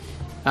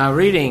Our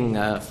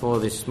reading for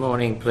this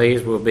morning,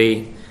 please, will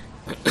be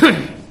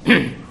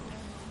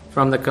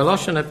from the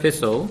Colossian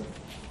Epistle,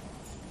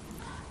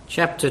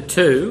 chapter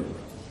 2,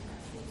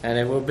 and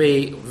it will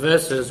be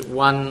verses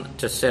 1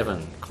 to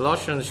 7.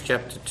 Colossians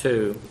chapter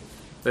 2,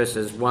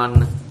 verses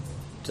 1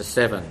 to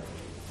 7.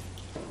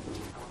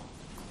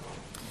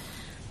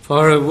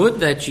 For I would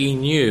that ye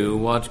knew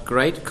what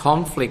great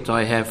conflict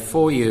I have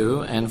for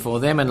you and for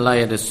them in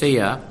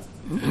Laodicea,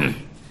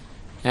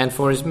 and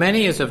for as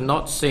many as have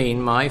not seen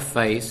my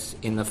face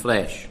in the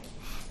flesh,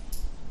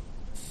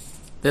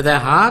 that their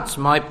hearts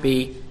might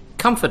be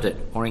comforted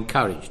or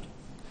encouraged,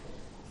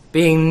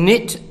 being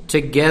knit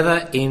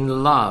together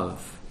in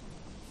love,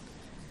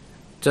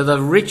 to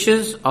the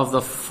riches of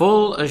the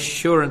full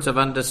assurance of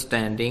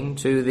understanding,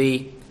 to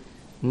the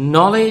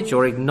knowledge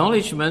or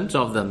acknowledgement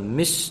of the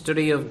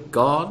mystery of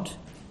God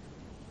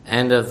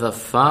and of the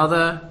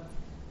Father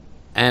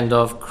and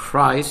of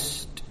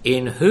Christ,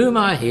 in whom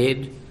are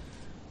hid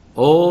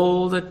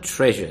all the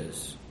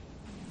treasures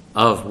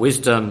of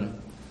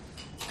wisdom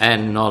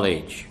and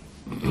knowledge.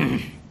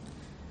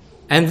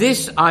 And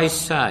this I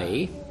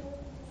say,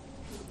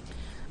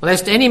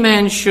 lest any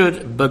man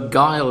should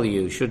beguile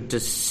you, should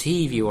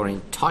deceive you or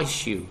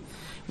entice you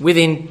with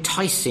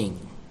enticing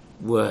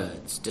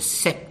words,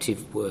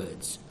 deceptive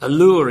words,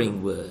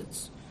 alluring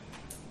words.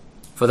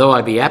 For though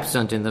I be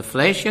absent in the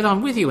flesh, yet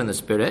I'm with you in the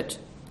spirit,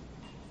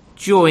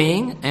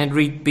 joying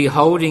and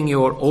beholding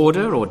your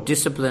order or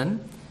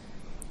discipline,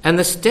 and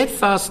the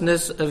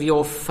steadfastness of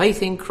your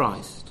faith in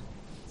Christ.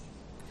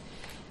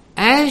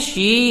 As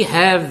ye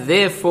have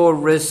therefore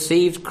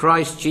received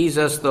Christ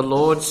Jesus the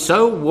Lord,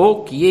 so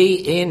walk ye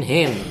in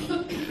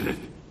him,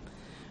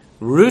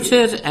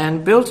 rooted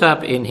and built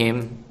up in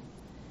him,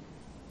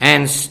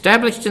 and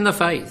established in the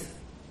faith,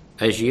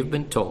 as ye have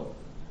been taught,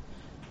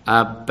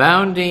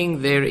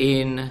 abounding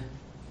therein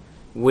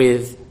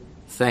with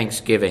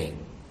thanksgiving.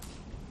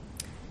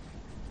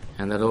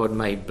 And the Lord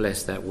may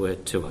bless that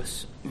word to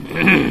us.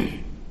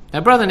 Now,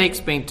 Brother Nick's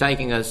been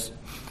taking us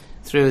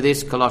through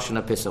this Colossian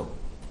epistle,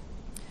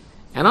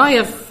 and I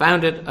have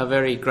found it a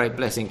very great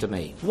blessing to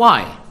me.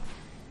 Why?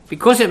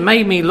 Because it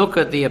made me look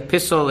at the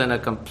epistle in a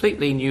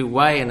completely new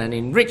way, in an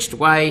enriched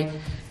way,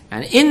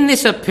 and in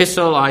this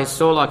epistle I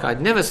saw, like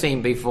I'd never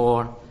seen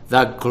before,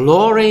 the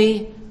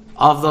glory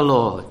of the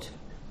Lord.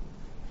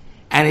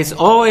 And it's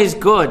always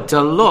good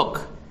to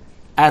look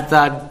at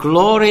the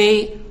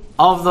glory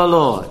of the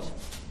Lord.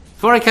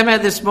 Before I came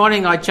out this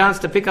morning, I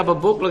chanced to pick up a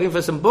book, looking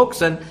for some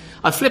books, and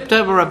I flipped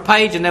over a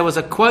page and there was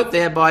a quote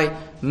there by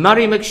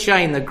Murray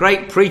McCheyne, the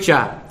great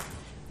preacher.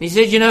 He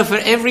said, for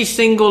every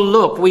single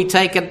look we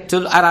take at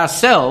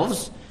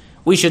ourselves,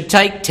 we should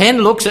take 10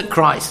 looks at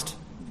Christ.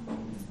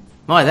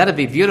 My, that'd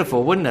be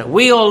beautiful, wouldn't it?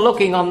 We all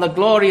looking on the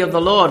glory of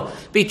the Lord,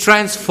 be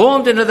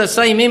transformed into the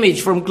same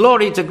image from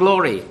glory to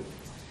glory.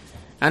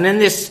 And in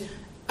this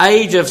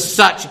age of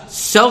such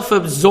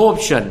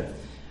self-absorption,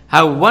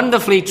 how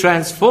wonderfully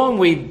transformed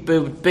we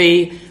would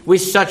be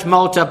with such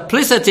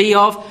multiplicity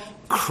of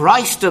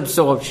Christ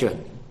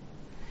absorption.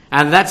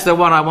 And that's the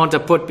one I want to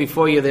put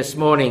before you this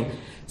morning.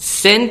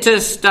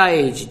 Center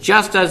stage,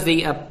 just as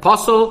the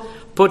apostle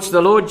puts the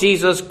Lord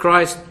Jesus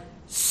Christ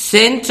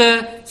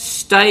center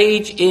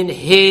stage in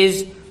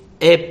his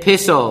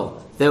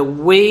epistle, that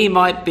we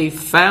might be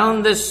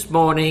found this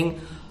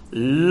morning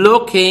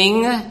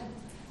looking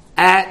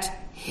at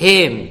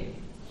him.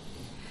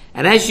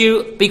 And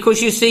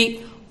because you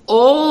see,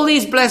 all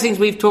these blessings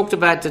we've talked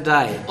about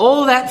today,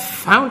 all that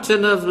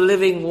fountain of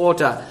living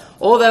water,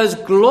 all those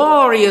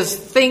glorious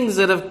things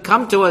that have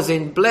come to us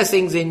in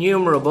blessings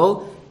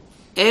innumerable,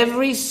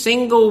 every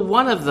single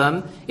one of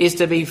them is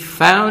to be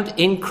found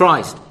in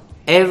Christ.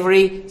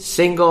 Every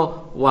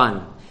single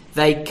one.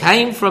 They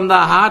came from the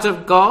heart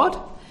of God.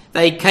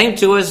 They came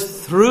to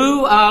us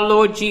through our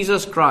Lord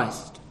Jesus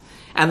Christ.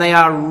 And they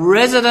are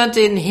resident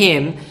in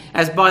him,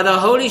 as by the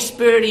Holy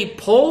Spirit he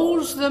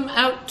pours them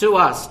out to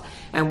us.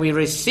 And we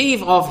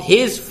receive of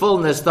his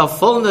fullness, the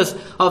fullness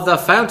of the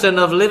fountain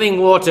of living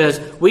waters.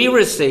 We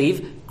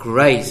receive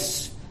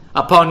grace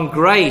upon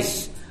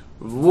grace,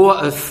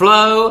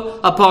 flow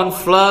upon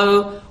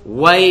flow,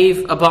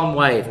 wave upon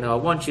wave. Now I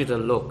want you to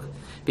look,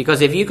 because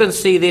if you can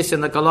see this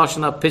in the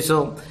Colossian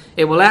epistle,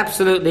 it will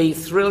absolutely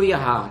thrill your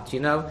heart.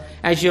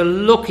 As you're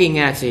looking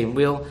at him,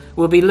 we'll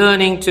be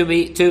learning to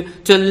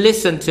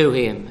listen to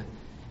him.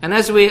 And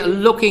as we're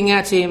looking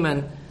at him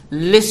and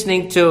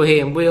listening to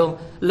him, we'll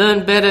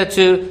learn better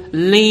to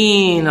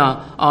lean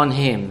on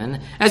him. And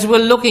as we're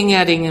looking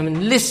at him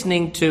and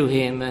listening to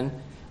him and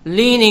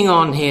leaning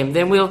on him,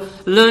 then we'll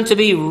learn to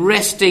be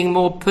resting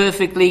more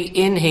perfectly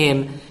in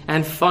him.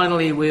 And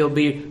finally, we'll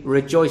be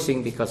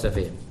rejoicing because of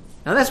him.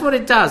 Now, that's what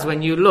it does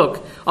when you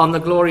look on the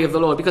glory of the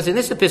Lord. Because in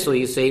this epistle,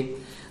 you see,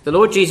 the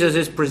Lord Jesus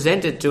is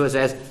presented to us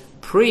as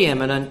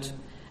preeminent,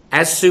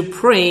 as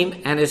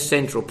supreme, and as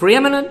central.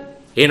 Preeminent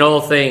in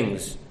all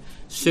things.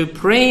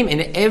 Supreme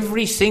in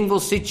every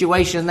single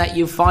situation that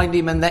you find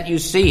him and that you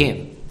see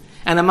him.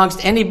 And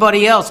amongst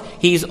anybody else,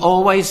 he's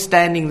always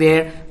standing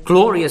there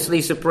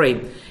gloriously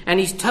supreme.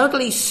 And he's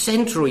totally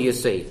central, you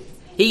see.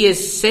 He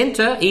is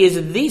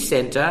the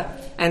centre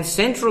and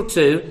central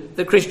to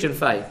the Christian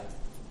faith.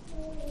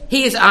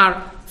 He is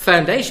our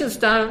foundation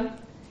stone,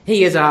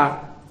 he is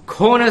our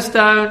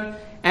cornerstone,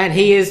 and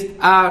he is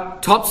our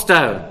top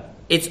stone.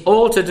 It's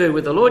all to do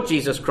with the Lord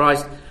Jesus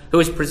Christ, who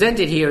is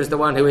presented here as the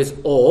one who is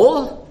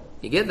all.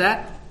 You get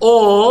that?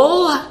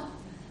 All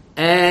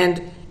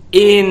and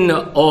in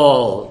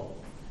all.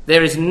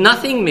 There is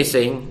nothing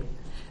missing.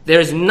 There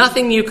is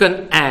nothing you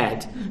can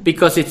add,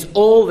 because it's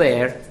all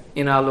there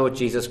in our Lord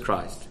Jesus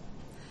Christ.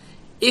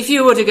 If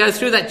you were to go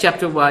through that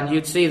chapter 1,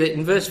 you'd see that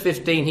in verse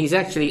 15 he's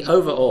actually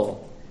over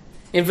all.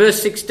 In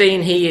verse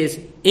 16 he is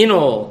in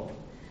all.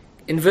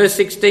 In verse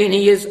 16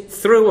 he is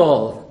through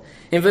all.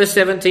 In verse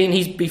 17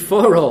 he's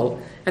before all.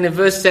 And in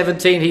verse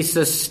 17 he's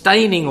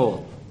sustaining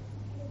all.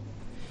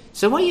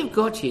 So what you've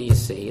got here, you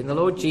see, in the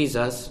Lord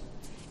Jesus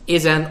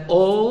is an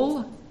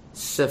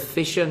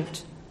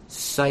all-sufficient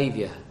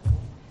Saviour.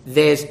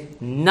 There's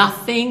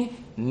nothing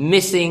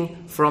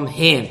missing from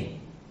him.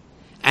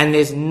 And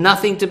there's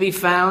nothing to be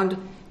found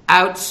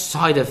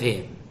outside of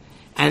him.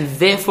 And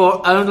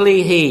therefore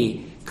only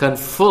he can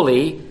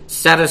fully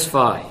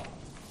satisfy.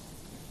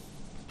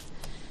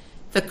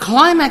 The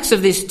climax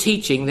of this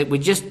teaching that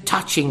we're just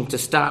touching to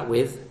start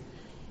with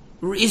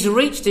is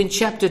reached in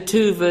chapter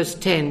 2, verse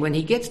 10, when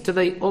he gets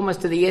to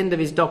almost to the end of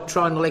his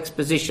doctrinal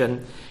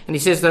exposition, and he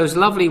says those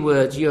lovely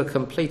words, "You are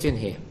complete in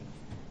him."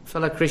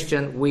 Fellow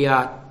Christian, we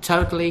are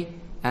totally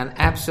and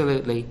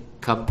absolutely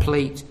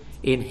complete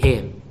in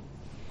him.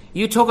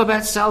 You talk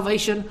about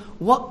salvation.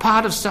 What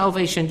part of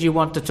salvation do you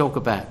want to talk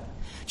about?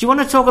 Do you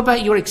want to talk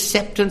about your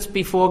acceptance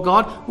before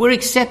God? We're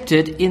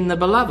accepted in the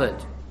beloved.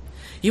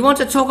 You want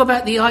to talk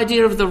about the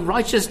idea of the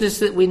righteousness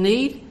that we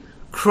need?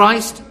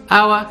 Christ,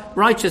 our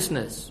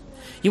righteousness.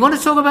 You want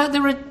to talk about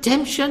the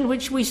redemption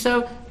which we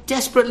so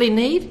desperately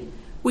need?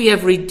 We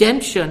have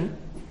redemption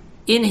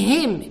in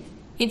him.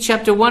 In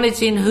chapter 1,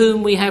 it's in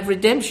whom we have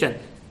redemption.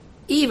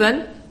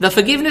 Even the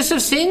forgiveness of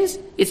sins,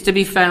 it's to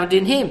be found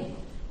in him.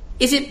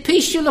 Is it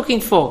peace you're looking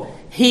for?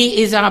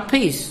 He is our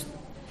peace.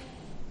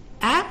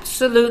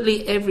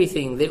 Absolutely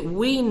everything that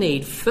we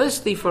need,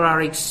 firstly for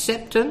our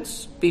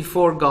acceptance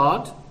before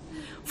God,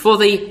 for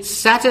the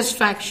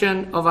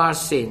satisfaction of our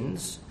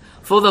sins,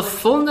 for the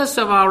fullness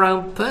of our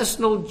own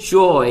personal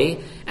joy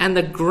and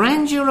the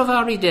grandeur of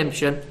our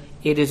redemption,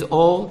 it is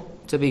all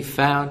to be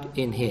found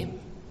in him.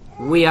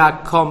 We are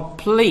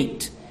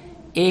complete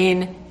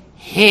in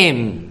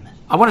him.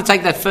 I want to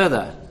take that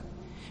further,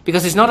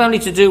 because it's not only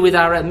to do with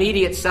our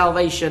immediate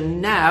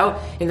salvation now,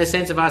 in the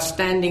sense of our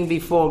standing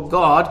before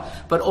God,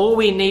 but all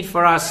we need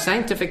for our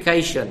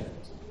sanctification,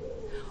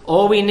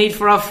 all we need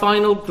for our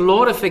final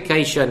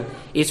glorification,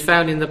 is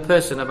found in the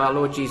person of our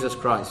Lord Jesus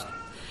Christ.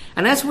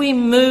 And as we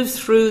move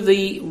through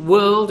the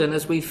world and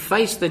as we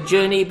face the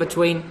journey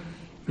between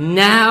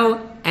now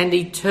and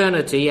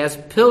eternity as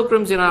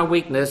pilgrims in our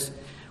weakness,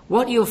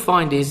 what you'll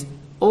find is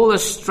all the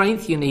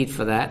strength you need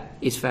for that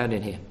is found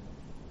in him.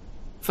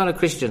 Fellow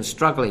Christians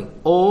struggling,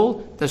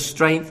 all the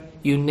strength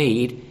you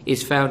need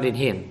is found in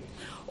him.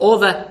 All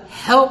the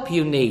help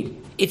you need,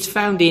 it's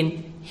found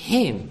in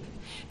him.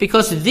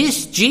 Because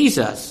this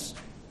Jesus,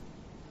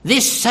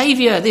 this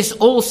Saviour, this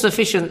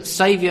all-sufficient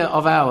Saviour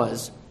of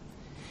ours,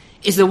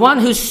 is the one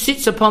who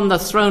sits upon the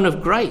throne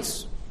of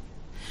grace.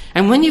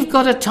 And when you've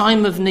got a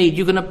time of need,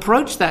 you can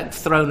approach that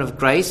throne of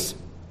grace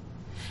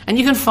and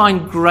you can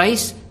find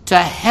grace to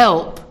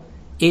help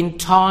in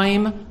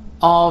time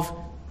of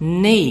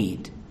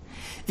need.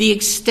 The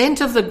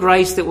extent of the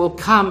grace that will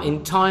come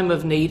in time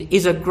of need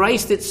is a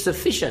grace that's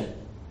sufficient.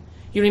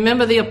 You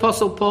remember the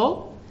Apostle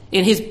Paul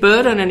in his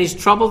burden and his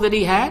trouble that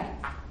he had?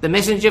 The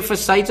messenger for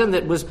Satan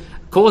that was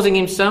causing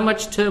him so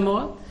much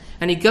turmoil?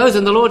 And he goes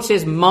and the Lord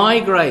says, "My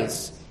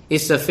grace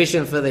is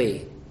sufficient for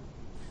thee."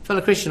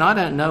 Fellow Christian, I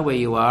don't know where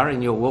you are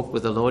in your walk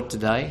with the Lord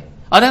today.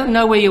 I don't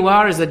know where you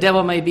are as the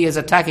devil maybe is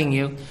attacking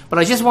you, but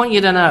I just want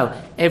you to know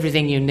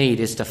everything you need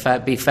is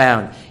to be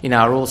found in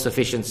our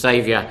all-sufficient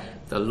Saviour,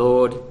 the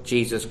Lord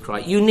Jesus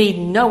Christ. You need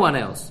no one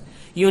else.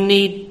 You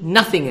need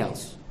nothing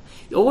else.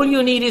 All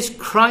you need is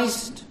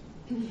Christ,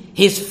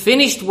 his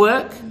finished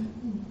work,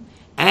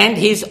 and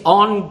his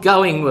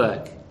ongoing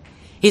work.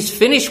 His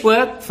finished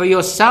work for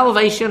your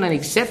salvation and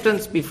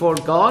acceptance before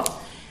God,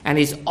 and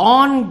his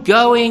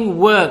ongoing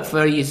work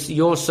for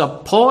your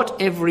support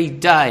every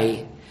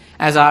day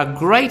as our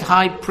great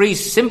high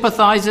priest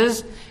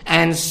sympathizes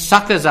and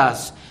succors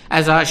us,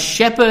 as our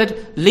shepherd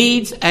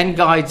leads and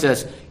guides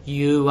us.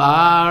 You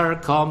are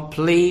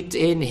complete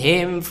in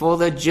him for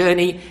the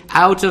journey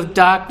out of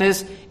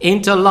darkness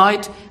into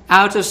light,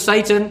 out of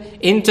Satan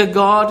into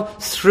God,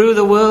 through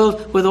the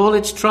world with all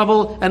its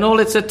trouble and all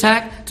its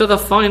attack, to the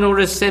final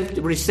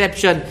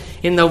reception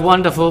in the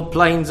wonderful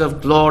plains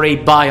of glory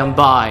by and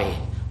by.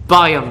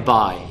 By and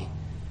by.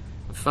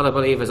 Fellow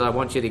believers, I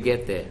want you to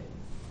get there.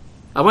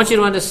 I want you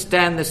to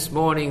understand this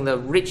morning the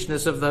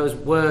richness of those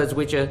words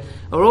which are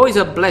always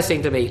a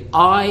blessing to me.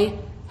 I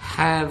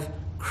have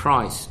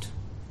Christ.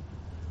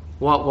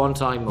 What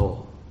want I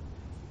more?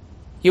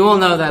 You all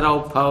know that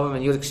old poem,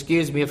 and you'll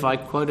excuse me if I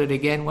quote it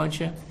again, won't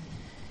you?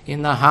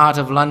 in the heart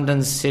of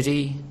London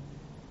city,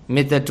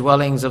 mid the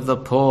dwellings of the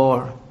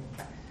poor,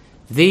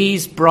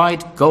 these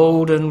bright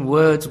golden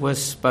words were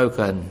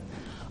spoken,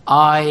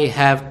 I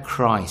have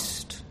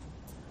Christ,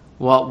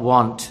 what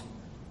want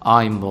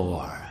I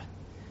more?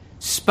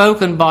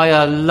 Spoken by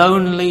a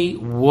lonely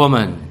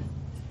woman,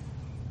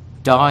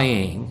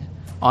 dying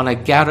on a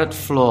garret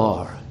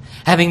floor,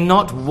 having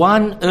not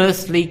one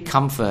earthly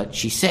comfort,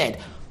 she said,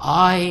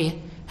 I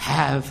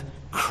have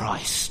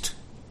Christ,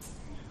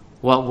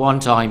 what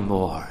want I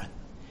more?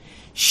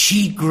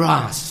 She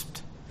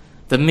grasped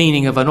the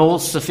meaning of an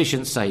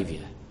all-sufficient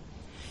Saviour.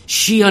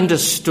 She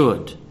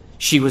understood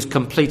she was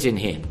complete in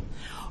him.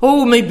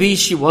 Oh, maybe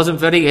she wasn't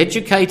very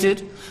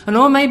educated, and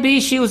or maybe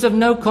she was of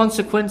no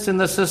consequence in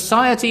the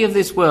society of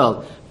this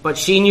world, but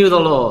she knew the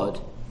Lord.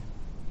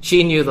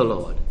 She knew the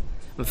Lord.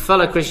 And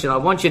fellow Christian, I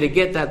want you to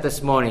get that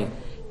this morning.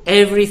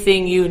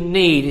 Everything you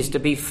need is to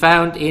be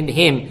found in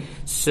him.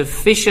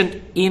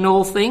 Sufficient in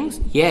all things?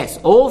 Yes,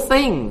 all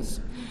things.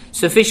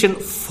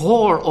 Sufficient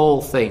for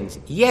all things?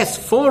 Yes,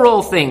 for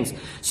all things.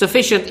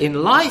 Sufficient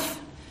in life,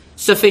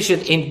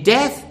 sufficient in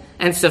death,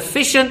 and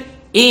sufficient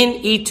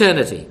in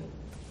eternity.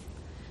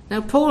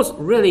 Now, Paul's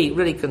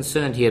really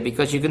concerned here,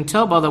 because you can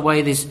tell by the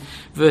way this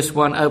verse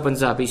 1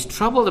 opens up. He's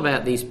troubled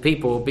about these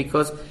people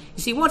because,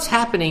 you see, what's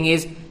happening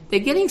is they're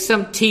getting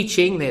some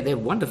teaching. They're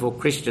wonderful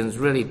Christians,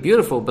 really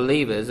beautiful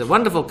believers, a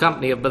wonderful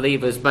company of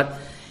believers, but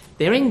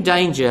they're in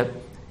danger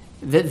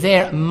that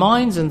their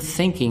minds and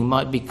thinking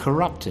might be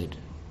corrupted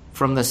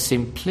from the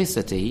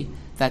simplicity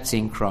that's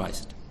in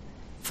Christ.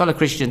 Fellow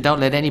Christian, don't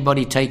let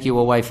anybody take you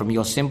away from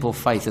your simple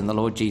faith in the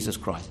Lord Jesus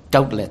Christ.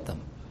 Don't let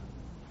them.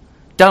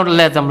 Don't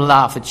let them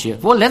laugh at you.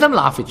 Well, let them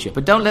laugh at you,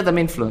 but don't let them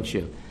influence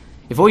you.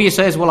 If all you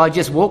say is, well, I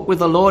just walk with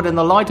the Lord in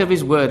the light of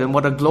his word and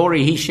what a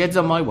glory he sheds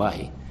on my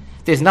way,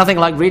 there's nothing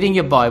like reading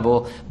your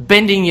Bible,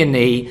 bending your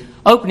knee,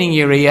 opening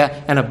your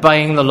ear and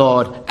obeying the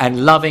Lord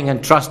and loving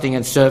and trusting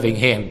and serving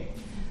him.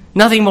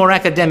 Nothing more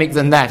academic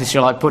than that,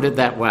 shall I put it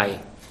that way.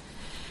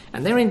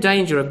 And they're in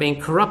danger of being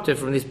corrupted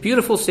from this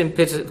beautiful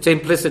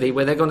simplicity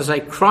where they're going to say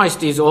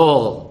Christ is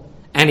all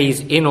and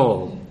he's in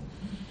all.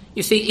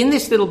 You see, in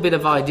this little bit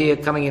of idea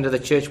coming into the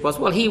church was,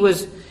 well, he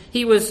was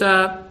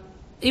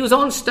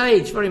on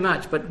stage very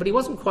much, but he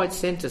wasn't quite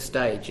centre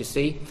stage, you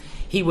see.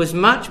 He was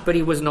much, but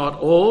he was not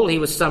all. He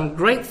was some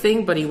great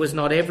thing, but he was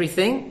not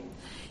everything.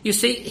 You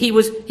see, he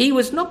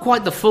was not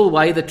quite the full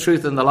way, the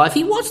truth and the life.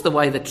 He was the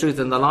way, the truth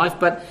and the life,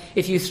 but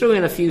if you threw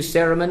in a few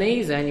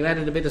ceremonies and you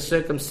added a bit of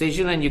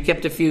circumcision and you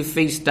kept a few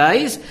feast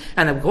days,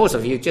 and of course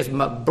if you just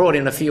brought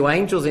in a few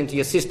angels into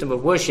your system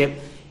of worship,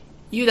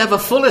 you'd have a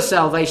fuller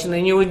salvation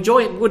and you would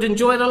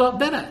enjoy it a lot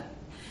better.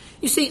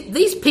 You see,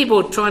 these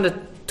people trying to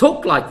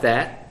talk like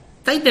that,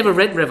 they'd never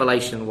read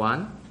Revelation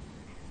 1.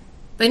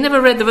 They never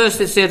read the verse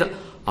that said,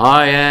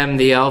 I am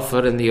the Alpha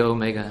and the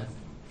Omega.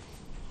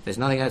 There's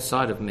nothing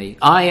outside of me.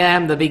 I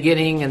am the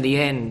beginning and the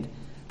end,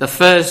 the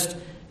first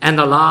and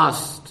the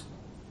last,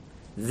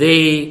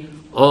 the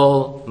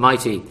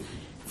Almighty.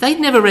 They'd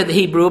never read the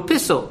Hebrew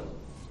epistle,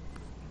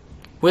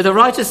 where the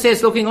writer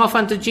says, looking off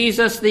unto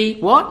Jesus, the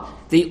what?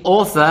 The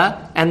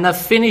author and the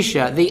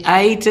finisher, the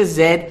A to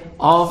Z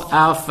of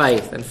our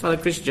faith. And fellow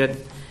Christian,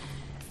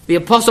 the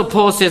Apostle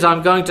Paul says,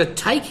 I'm going to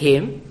take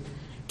him,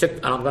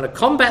 and I'm going to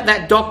combat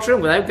that doctrine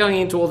without going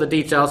into all the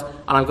details,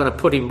 and I'm going to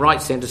put him right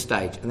centre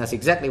stage. And that's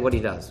exactly what he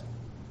does.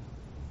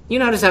 You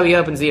notice how he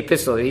opens the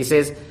epistle. He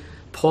says,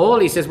 Paul,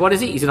 he says, what is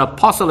he? He's an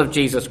apostle of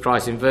Jesus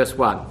Christ in verse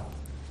 1.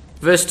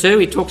 Verse 2,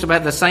 he talks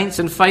about the saints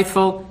and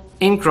faithful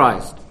in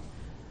Christ.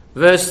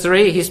 Verse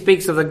 3, he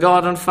speaks of the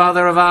God and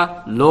Father of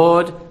our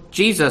Lord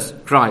Jesus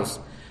Christ.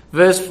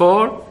 Verse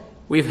 4,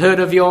 we've heard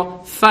of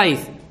your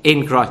faith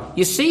in Christ.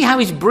 You see how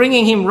he's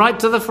bringing him right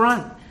to the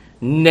front.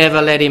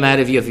 Never let him out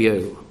of your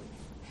view.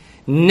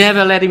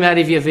 Never let him out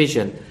of your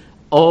vision.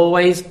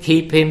 Always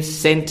keep him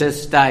centre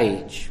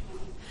stage.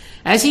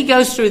 As he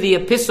goes through the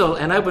epistle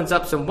and opens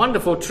up some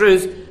wonderful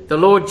truths, the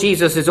Lord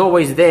Jesus is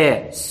always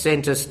there,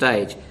 centre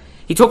stage.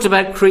 He talks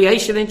about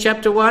creation in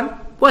chapter 1.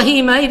 Well,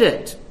 he made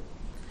it.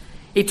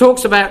 He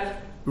talks about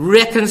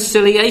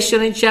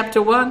reconciliation in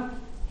chapter 1.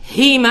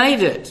 He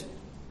made it.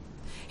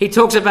 He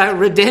talks about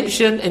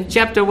redemption in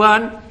chapter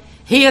 1.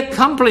 He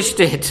accomplished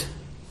it.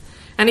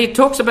 And he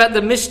talks about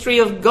the mystery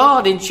of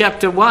God in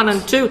chapter 1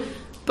 and 2.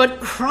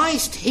 But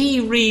Christ, he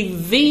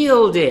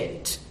revealed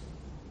it.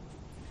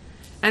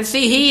 And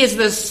see, he is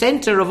the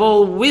centre of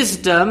all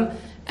wisdom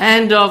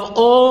and of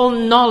all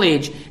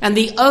knowledge. And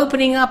the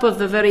opening up of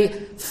the very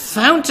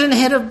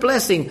fountainhead of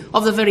blessing,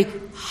 of the very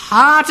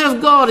heart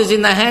of God, is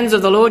in the hands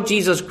of the Lord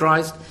Jesus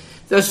Christ,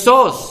 the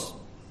source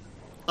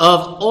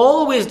of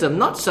all wisdom,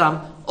 not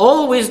some,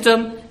 all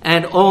wisdom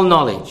and all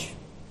knowledge.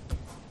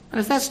 And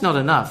if that's not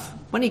enough,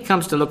 when he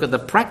comes to look at the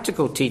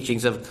practical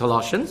teachings of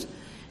Colossians,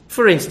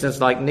 for instance,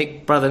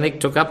 like Brother Nick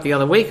took up the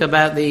other week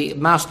about the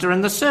master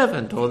and the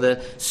servant, or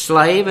the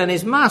slave and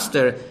his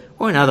master,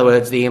 or in other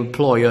words, the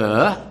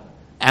employer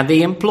and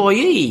the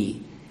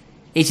employee.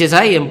 He says,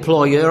 hey,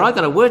 employer, I've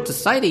got a word to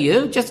say to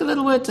you, just a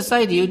little word to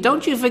say to you.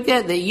 Don't you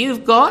forget that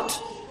you've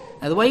got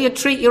And the way you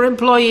treat your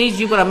employees,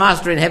 you've got a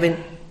master in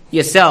heaven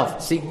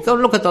yourself. See, go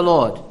look at the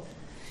Lord.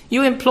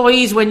 You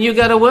employees, when you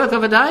go to work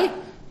of a day,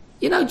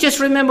 just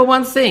remember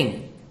one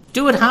thing.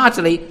 Do it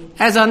heartily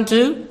as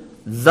unto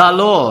the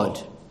Lord.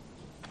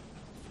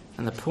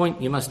 And the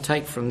point you must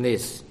take from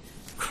this,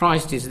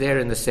 Christ is there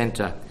in the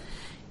centre.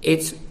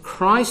 It's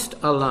Christ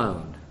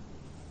alone.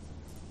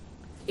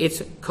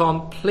 It's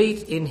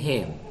complete in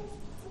him.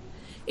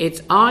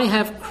 It's I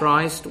have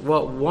Christ,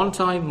 what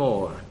want I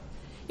more?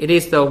 It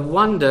is the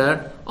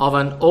wonder of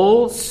an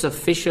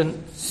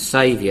all-sufficient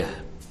Saviour.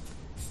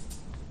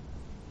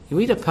 If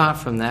we depart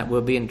from that,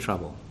 we'll be in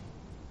trouble.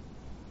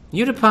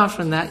 You depart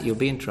from that, you'll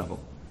be in trouble.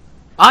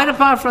 I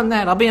depart from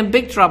that, I'll be in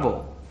big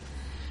trouble.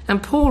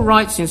 And Paul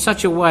writes in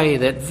such a way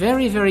that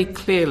very, very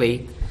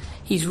clearly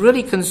he's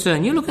really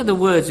concerned. You look at the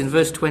words in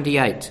verse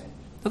 28.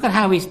 Look at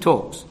how he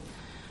talks.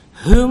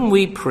 Whom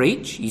we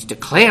preach, he's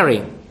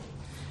declaring,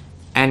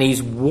 and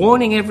he's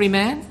warning every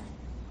man.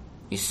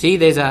 You see,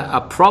 there's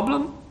a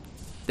problem,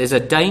 there's a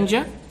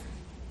danger.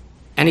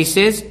 And he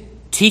says,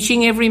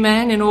 teaching every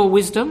man in all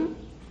wisdom,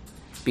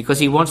 because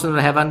he wants them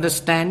to have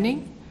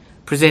understanding,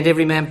 present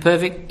every man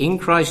perfect in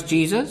Christ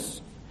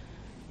Jesus,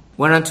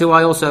 whereunto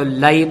I also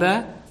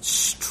labour,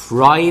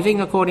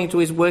 striving according to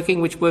his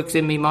working, which works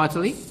in me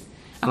mightily.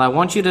 And I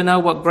want you to know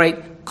what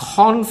great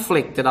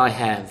conflict that I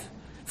have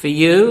for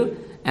you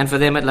and for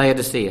them at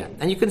Laodicea.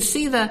 And you can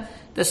see the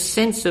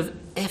sense of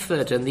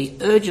effort and the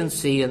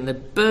urgency and the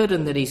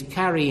burden that he's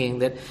carrying,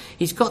 that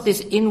he's got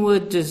this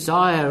inward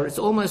desire. It's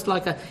almost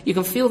like you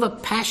can feel the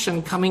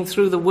passion coming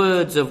through the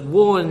words of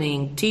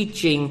warning,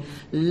 teaching,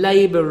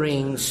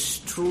 labouring,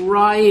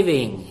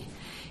 striving.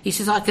 He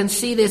says, I can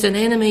see there's an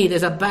enemy,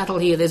 there's a battle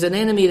here, there's an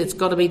enemy that's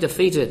got to be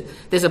defeated,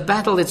 there's a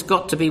battle that's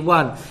got to be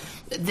won,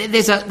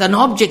 there's an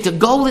object, a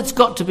goal that's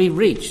got to be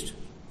reached.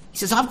 He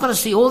says, I've got to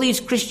see all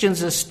these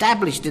Christians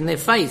established in their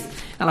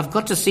faith, and I've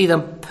got to see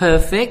them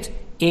perfect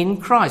in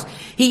Christ.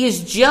 He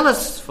is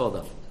jealous for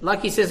them,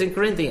 like he says in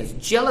Corinthians,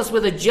 jealous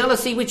with a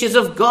jealousy which is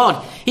of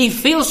God. He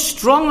feels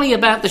strongly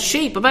about the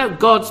sheep, about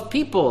God's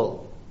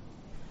people.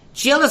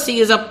 Jealousy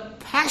is a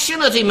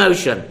passionate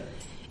emotion.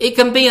 It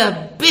can be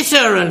a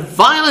bitter and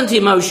violent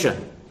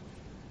emotion.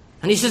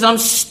 And he says, I'm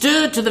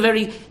stirred to the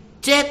very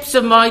depths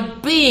of my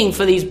being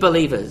for these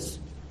believers.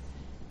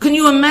 Can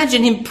you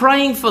imagine him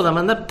praying for them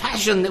and the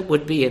passion that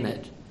would be in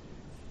it?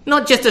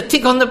 Not just a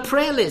tick on the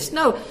prayer list,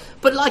 no,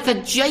 but like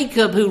a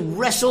Jacob who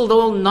wrestled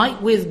all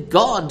night with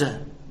God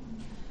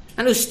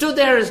and who stood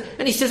there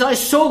and he says, I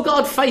saw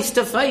God face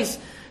to face,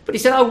 but he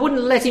said, I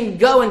wouldn't let him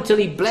go until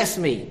he blessed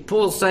me.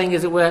 Paul's saying,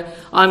 as it were,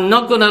 I'm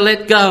not going to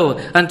let go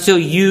until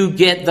you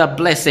get the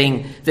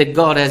blessing that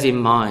God has in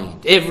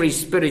mind. Every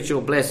spiritual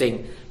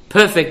blessing,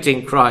 perfect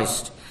in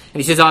Christ.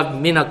 And he says,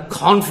 I'm in a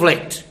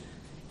conflict.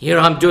 Here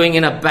I'm doing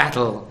in a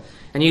battle.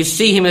 And you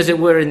see him, as it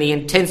were, in the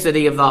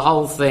intensity of the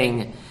whole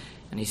thing.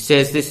 And he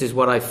says, this is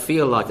what I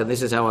feel like, and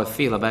this is how I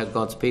feel about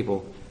God's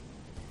people.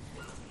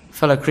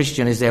 Fellow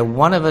Christian, is there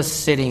one of us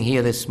sitting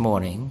here this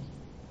morning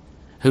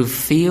who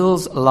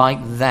feels like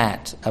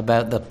that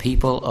about the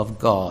people of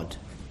God?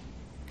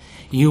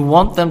 You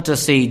want them to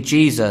see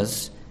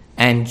Jesus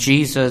and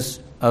Jesus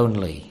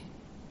only.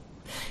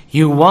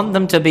 You want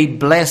them to be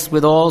blessed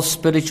with all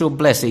spiritual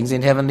blessings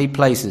in heavenly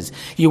places.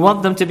 You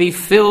want them to be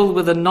filled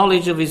with the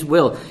knowledge of his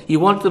will.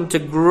 You want them to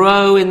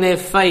grow in their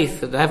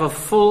faith, to have a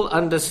full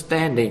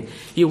understanding.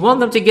 You want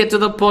them to get to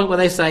the point where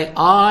they say,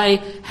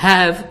 I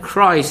have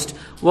Christ,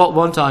 what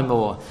want I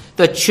more?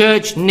 The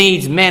church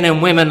needs men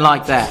and women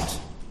like that.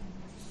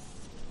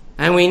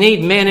 And we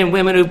need men and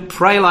women who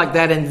pray like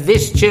that in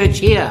this church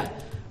here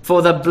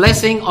for the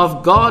blessing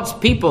of God's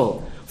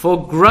people,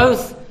 for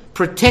growth,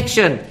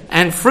 protection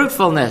and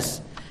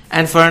fruitfulness,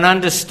 and for an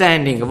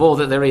understanding of all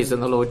that there is in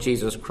the Lord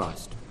Jesus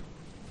Christ.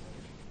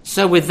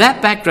 So with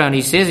that background,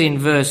 he says in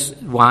verse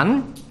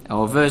 1,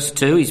 or verse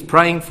 2, he's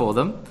praying for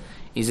them.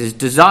 He says,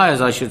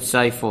 desires, I should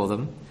say, for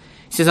them.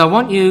 He says, I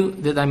want you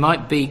that they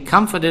might be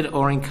comforted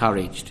or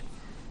encouraged.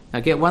 Now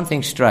get one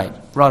thing straight,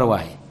 right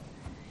away.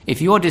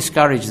 If you're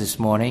discouraged this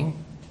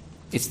morning,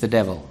 it's the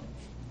devil.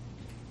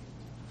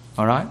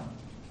 All right?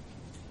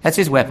 That's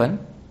his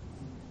weapon.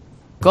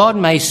 God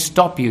may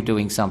stop you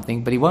doing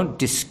something, but he won't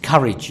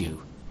discourage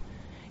you.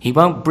 He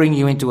won't bring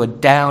you into a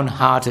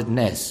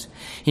downheartedness.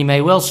 He may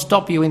well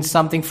stop you in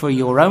something for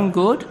your own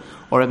good,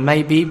 or it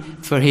may be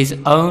for his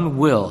own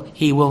will.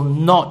 He will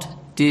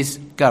not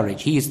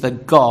discourage. He is the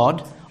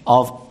God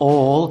of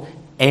all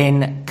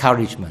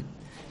encouragement.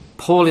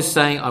 Paul is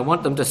saying, I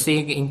want them to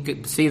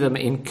see them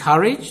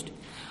encouraged.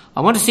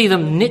 I want to see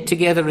them knit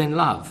together in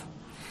love.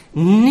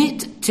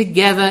 Knit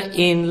together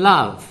in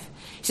love.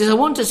 He says, I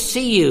want to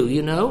see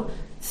you,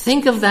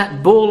 think of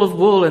that ball of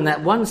wool and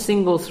that one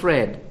single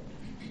thread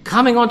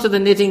coming onto the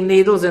knitting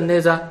needles, and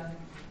there's a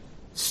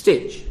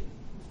stitch.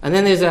 And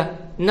then there's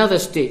another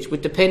stitch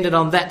which depended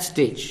on that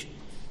stitch,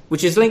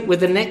 which is linked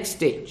with the next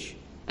stitch.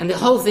 And the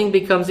whole thing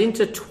becomes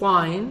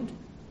intertwined,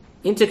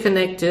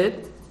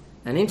 interconnected,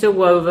 and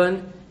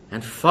interwoven,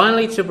 and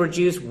finally to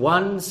produce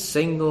one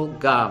single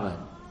garment.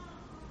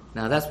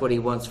 Now that's what he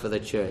wants for the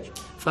church.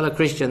 Fellow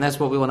Christian, that's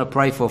what we want to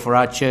pray for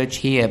our church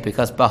here,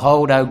 because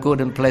behold how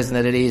good and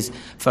pleasant it is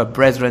for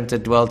brethren to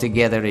dwell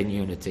together in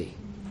unity.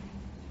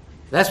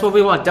 That's what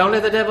we want. Don't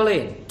let the devil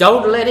in.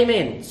 Don't let him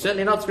in.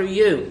 Certainly not through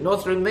you, nor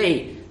through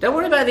me. Don't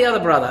worry about the other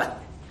brother.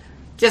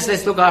 Just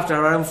let's look after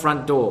our own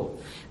front door.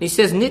 And he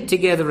says knit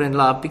together in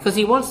love, because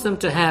he wants them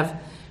to have,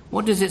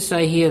 what does it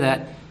say here,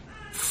 that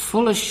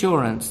full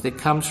assurance that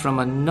comes from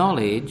a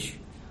knowledge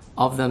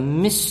of the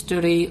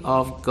mystery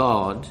of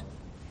God,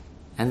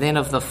 and then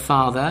of the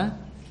Father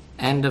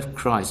and of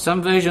Christ.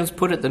 Some versions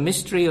put it the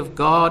mystery of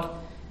God,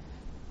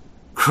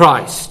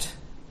 Christ.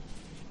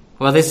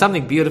 Well, there's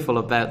something beautiful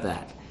about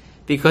that,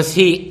 because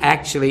he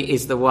actually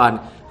is the one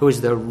who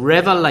is the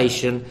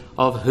revelation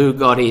of who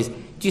God is.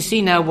 Do you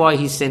see now why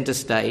he's centre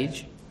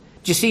stage?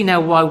 Do you see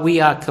now why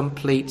we are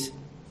complete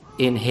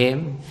in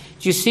him?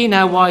 Do you see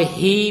now why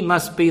he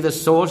must be the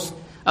source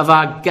of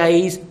our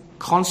gaze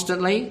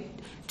constantly?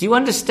 Do you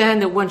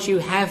understand that once you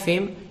have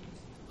him,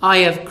 I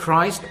have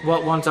Christ,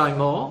 what want I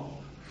more?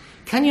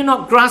 Can you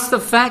not grasp the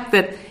fact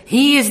that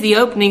he is the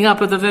opening up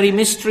of the very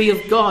mystery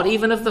of God,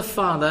 even of the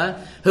Father,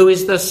 who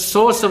is the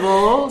source of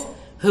all,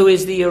 who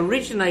is the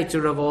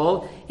originator of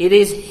all? It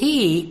is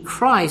he,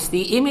 Christ,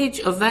 the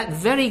image of that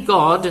very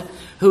God,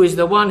 who is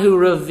the one who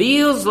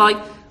reveals, like,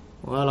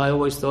 well, I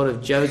always thought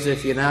of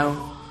Joseph, you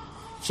know.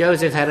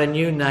 Joseph had a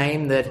new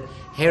name that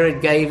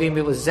Herod gave him.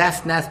 It was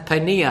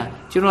Zaphnath-Paneah.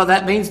 Do you know what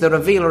that means? The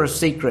revealer of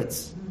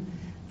secrets.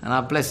 And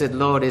our blessed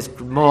Lord is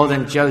more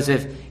than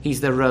Joseph.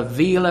 He's the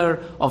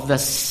revealer of the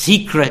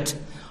secret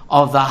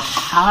of the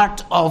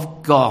heart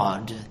of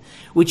God,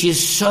 which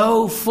is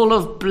so full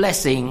of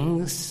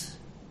blessings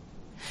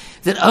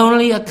that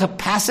only a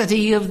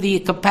capacity of the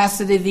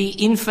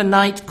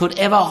infinite could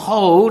ever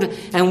hold,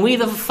 and we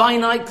the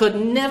finite could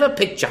never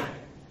picture.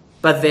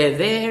 But they're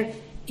there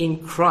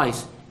in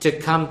Christ to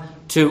come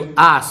to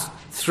us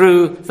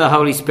through the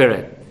Holy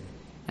Spirit.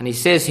 And he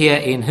says here,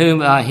 in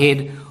whom are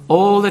hid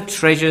all the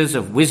treasures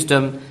of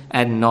wisdom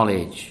and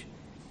knowledge.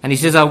 And he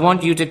says, I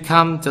want you to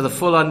come to the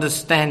full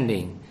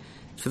understanding,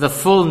 to the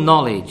full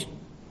knowledge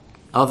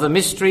of the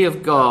mystery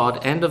of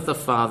God and of the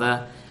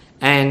Father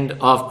and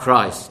of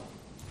Christ.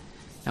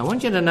 Now, I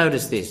want you to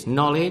notice this: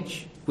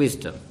 knowledge,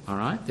 wisdom, all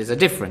right? There's a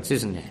difference,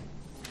 isn't there?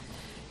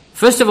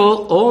 First of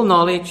all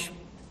knowledge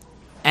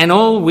and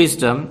all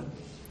wisdom,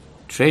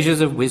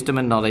 treasures of wisdom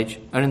and knowledge,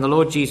 are in the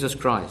Lord Jesus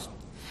Christ.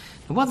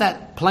 And what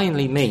that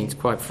plainly means,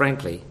 quite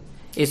frankly,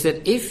 is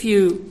that if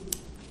you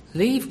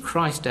leave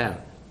Christ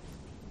out,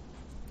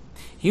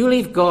 you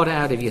leave God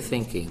out of your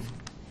thinking,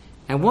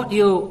 and what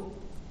you're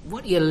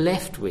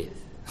left with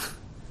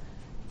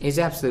is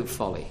absolute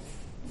folly.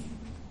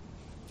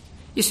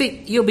 You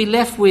see, you'll be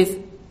left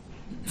with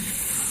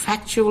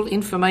factual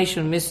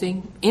information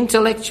missing,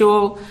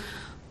 intellectual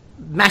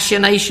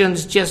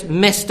machinations just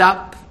messed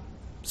up,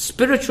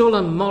 spiritual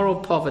and moral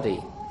poverty.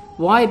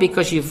 Why?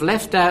 Because you've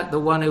left out the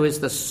one who is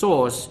the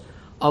source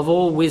of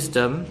all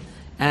wisdom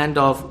and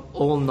of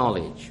all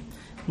knowledge.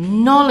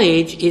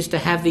 Knowledge is to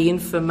have the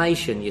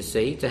information, you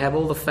see, to have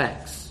all the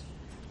facts.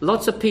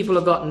 Lots of people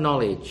have got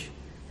knowledge.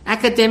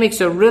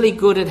 Academics are really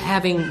good at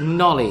having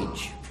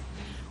knowledge.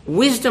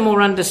 Wisdom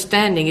or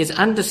understanding is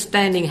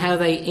understanding how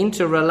they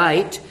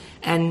interrelate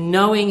and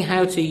knowing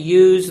how to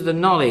use the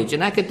knowledge.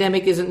 An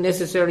academic isn't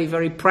necessarily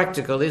very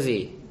practical, is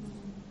he?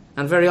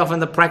 And very often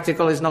the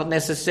practical is not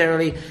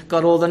necessarily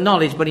got all the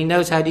knowledge, but he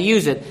knows how to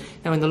use it.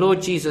 Now in the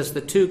Lord Jesus,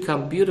 the two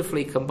come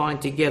beautifully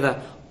combined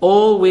together,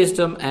 all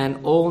wisdom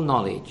and all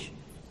knowledge.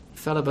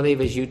 Fellow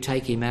believers, you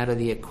take him out of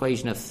the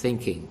equation of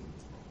thinking.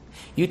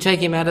 You take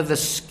him out of the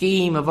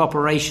scheme of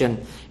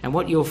operation, and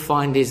what you'll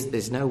find is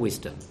there's no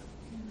wisdom.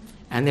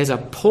 And there's a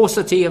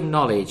paucity of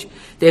knowledge.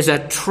 There's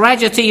a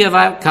tragedy of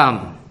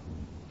outcome.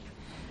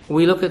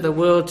 We look at the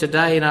world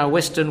today, in our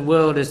Western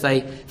world, as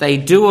they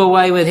do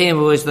away with him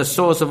who is the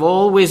source of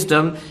all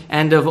wisdom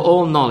and of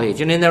all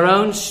knowledge. And in their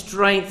own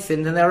strength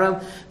and in their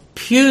own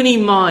puny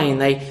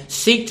mind, they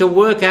seek to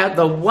work out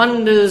the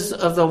wonders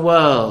of the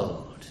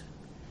world.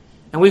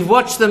 And we've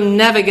watched them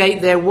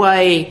navigate their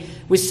way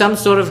with some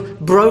sort of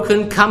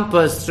broken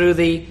compass through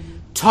the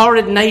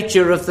torrid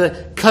nature of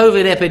the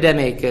COVID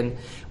epidemic, and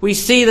we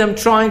see them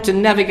trying to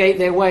navigate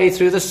their way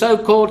through the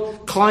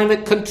so-called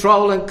climate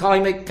control and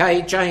climate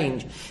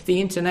change,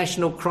 the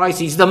international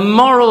crises, the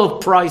moral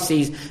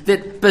crises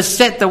that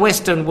beset the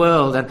Western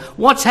world. And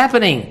what's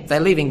happening? They're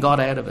leaving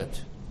God out of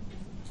it.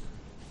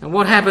 And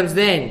what happens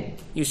then?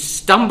 You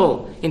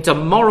stumble into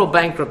moral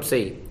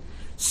bankruptcy,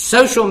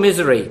 social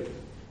misery,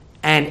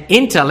 and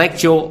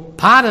intellectual,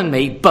 pardon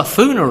me,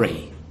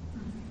 buffoonery.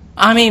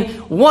 I mean,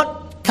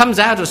 what comes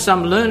out of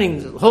some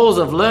halls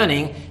of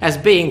learning as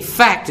being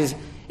fact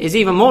is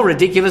even more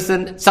ridiculous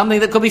than something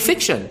that could be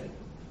fiction.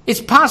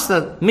 It's past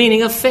the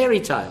meaning of fairy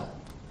tale.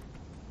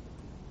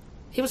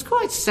 It was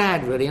quite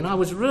sad, really, and I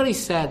was really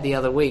sad the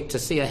other week to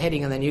see a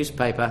heading in the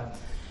newspaper,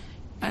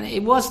 and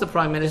it was the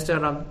Prime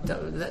Minister, and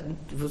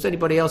if it was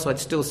anybody else I'd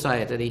still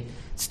say it, and he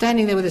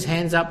standing there with his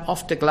hands up,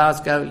 off to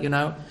Glasgow, you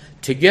know,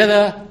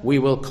 together we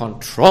will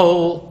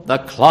control the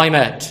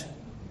climate.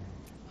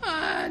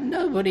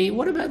 Nobody.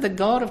 What about the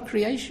God of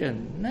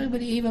creation?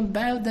 Nobody even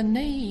bowed the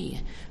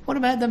knee. What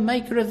about the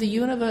maker of the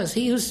universe?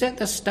 He who set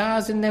the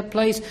stars in their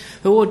place,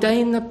 who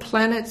ordained the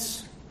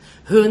planets,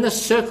 who in the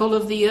circle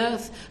of the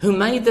earth, who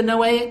made the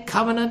Noahic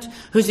covenant,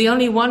 who's the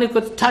only one who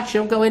could touch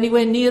or go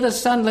anywhere near the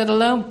sun, let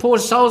alone poor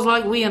souls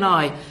like we and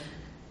I.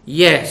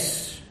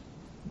 Yes,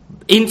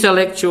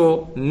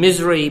 intellectual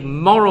misery,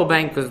 moral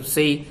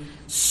bankruptcy,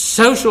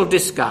 social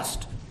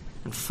disgust,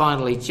 and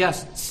finally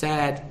just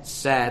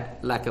sad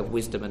lack of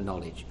wisdom and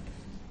knowledge.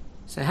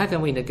 So how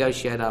can we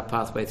negotiate our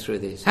pathway through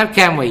this? How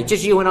can we?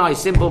 Just you and I,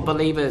 simple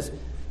believers.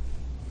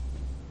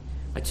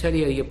 I tell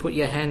you, you put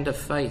your hand of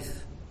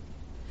faith.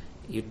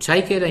 You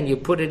take it and you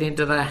put it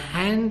into the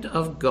hand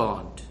of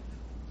God.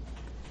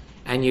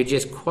 And you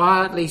just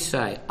quietly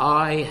say,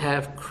 I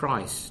have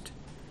Christ.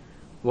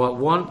 What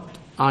want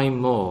I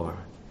more?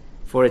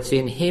 For it's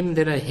in him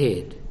that are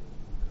hid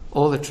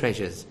all the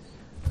treasures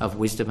of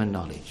wisdom and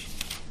knowledge.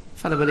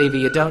 Fellow believer,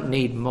 you don't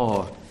need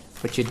more,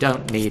 but you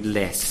don't need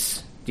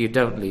less. You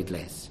don't need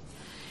less.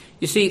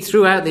 You see,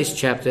 throughout this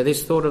chapter,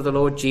 this thought of the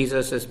Lord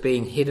Jesus as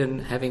being hidden,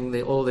 having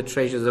all the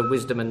treasures of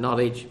wisdom and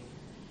knowledge,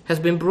 has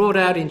been brought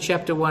out in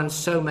chapter 1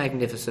 so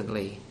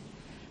magnificently.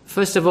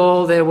 First of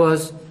all, there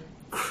was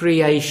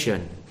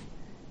creation.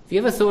 Have you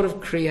ever thought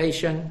of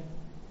creation?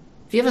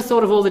 Have you ever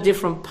thought of all the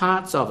different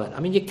parts of it? I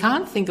mean, you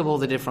can't think of all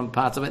the different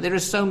parts of it. There are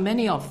so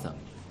many of them.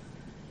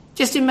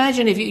 Just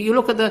imagine if you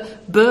look at the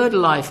bird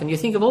life and you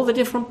think of all the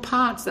different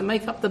parts that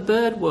make up the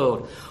bird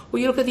world, or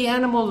you look at the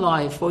animal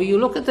life, or you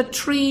look at the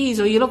trees,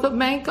 or you look at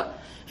mankind,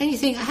 and you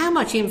think, how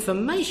much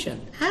information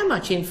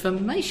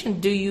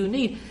do you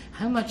need?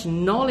 How much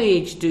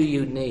knowledge do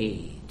you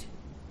need?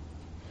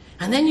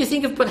 And then you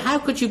think of, but how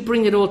could you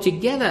bring it all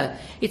together?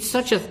 It's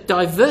such a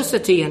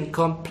diversity and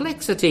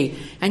complexity,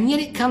 and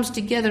yet it comes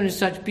together in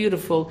such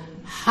beautiful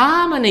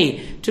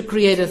harmony to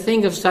create a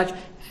thing of such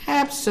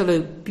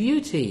absolute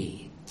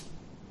beauty.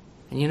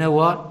 And you know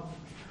what?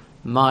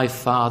 My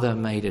Father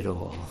made it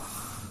all.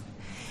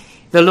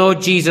 The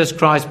Lord Jesus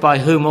Christ, by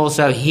whom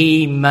also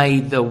he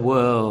made the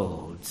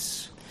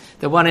worlds.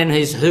 The one in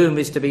his whom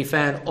is to be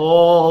found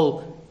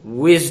all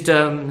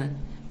wisdom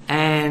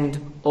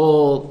and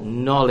all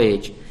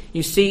knowledge.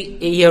 You see,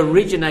 he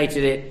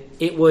originated it.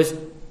 It was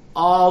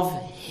of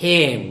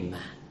him.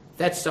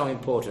 That's so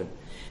important.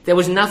 There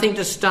was nothing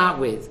to start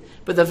with,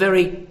 but the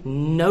very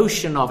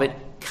notion of it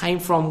came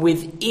from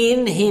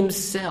within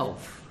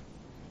himself.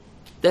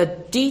 The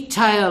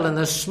detail and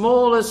the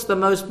smallest, the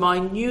most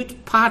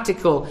minute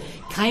particle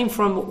came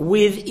from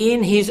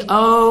within his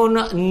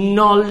own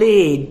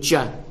knowledge.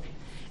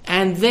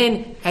 And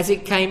then, as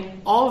it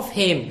came of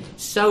him,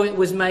 so it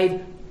was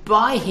made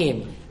by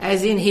him.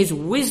 As in his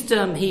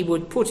wisdom he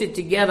would put it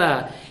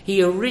together.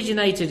 He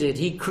originated it,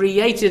 he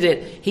created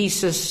it, he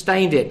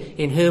sustained it,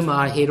 in whom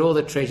are hid all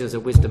the treasures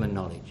of wisdom and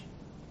knowledge.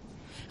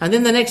 And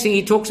then the next thing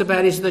he talks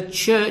about is the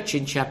church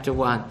in chapter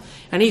 1.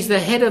 And he's the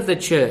head of the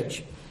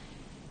church.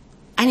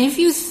 And if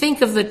you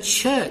think of the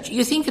church,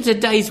 you think of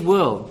today's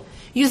world.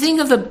 You think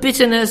of the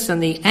bitterness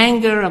and the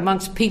anger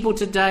amongst people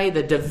today,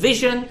 the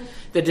division,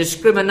 the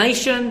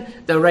discrimination,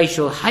 the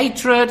racial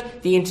hatred,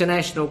 the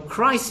international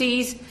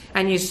crises,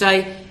 and you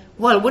say,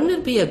 well, wouldn't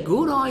it be a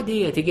good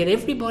idea to get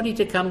everybody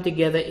to come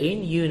together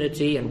in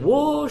unity, and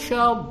war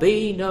shall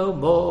be no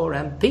more,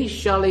 and peace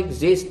shall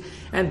exist,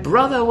 and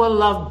brother will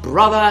love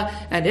brother,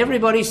 and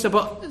everybody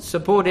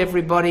support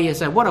everybody? You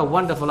say, what a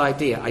wonderful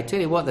idea. I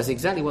tell you what, that's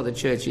exactly what the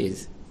church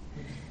is.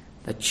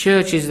 The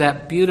church is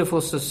that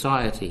beautiful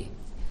society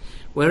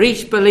where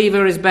each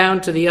believer is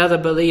bound to the other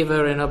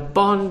believer in a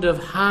bond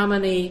of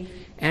harmony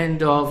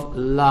and of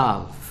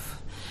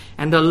love,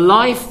 and a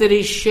life that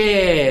is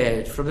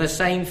shared from the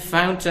same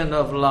fountain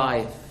of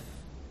life,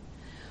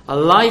 a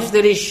life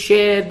that is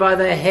shared by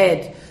the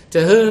head,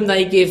 to whom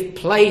they give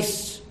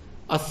place,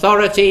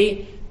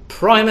 authority,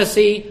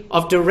 primacy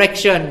of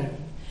direction,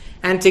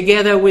 and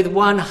together with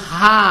one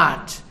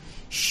heart,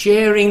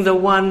 sharing the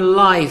one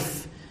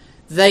life,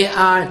 they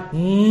are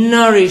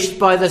nourished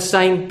by the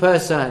same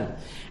person.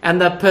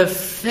 And the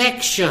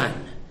perfection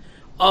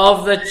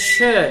of the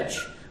church,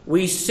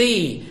 we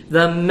see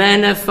the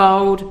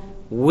manifold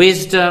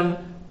wisdom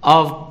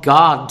of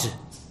God.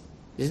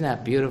 Isn't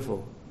that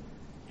beautiful?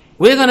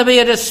 We're going to be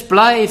a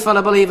display,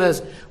 fellow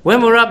believers,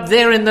 when we're up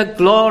there in the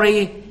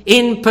glory,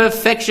 in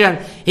perfection.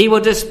 He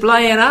will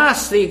display in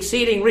us the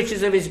exceeding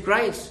riches of his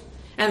grace.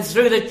 And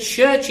through the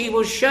church he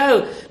will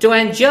show to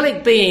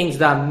angelic beings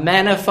the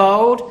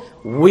manifold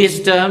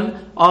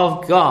wisdom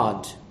of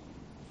God,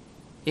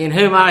 in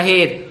whom are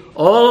hid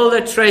all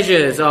the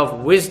treasures of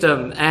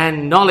wisdom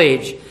and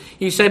knowledge.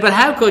 You say, but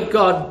how could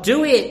God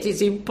do it?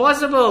 It's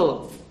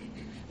impossible.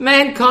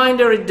 Mankind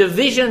are at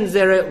divisions,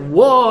 they're at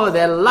war,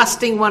 they're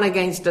lusting one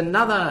against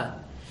another.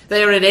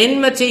 They are at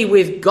enmity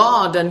with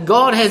God, and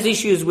God has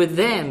issues with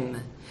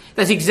them.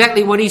 That's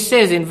exactly what he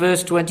says in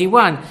verse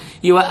 21.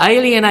 You are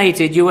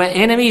alienated, you are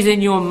enemies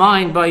in your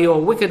mind by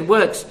your wicked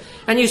works.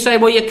 And you say,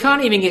 well, you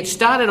can't even get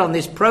started on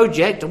this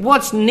project.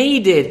 What's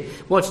needed?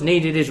 What's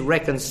needed is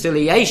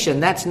reconciliation.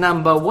 That's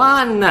number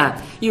one.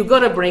 You've got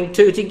to bring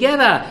two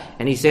together.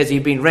 And he says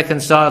he'd been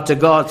reconciled to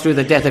God through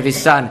the death of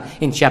his son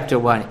in chapter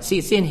 1. See,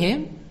 it's in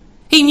him.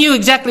 He knew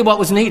exactly what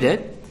was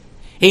needed.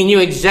 He knew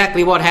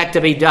exactly what had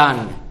to be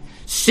done.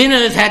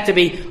 Sinners had to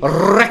be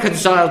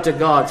reconciled to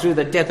God through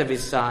the death of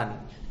his son.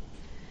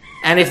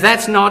 And if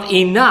that's not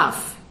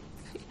enough,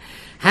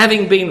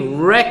 having been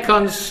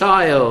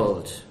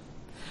reconciled,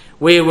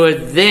 we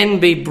would then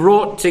be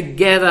brought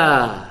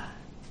together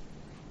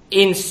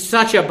in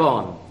such a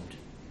bond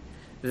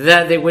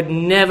that it would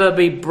never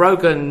be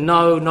broken,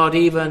 no, not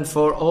even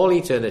for all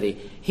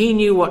eternity. He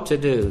knew what to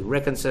do,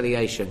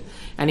 reconciliation.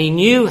 And he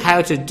knew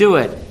how to do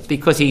it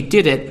because he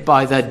did it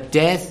by the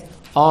death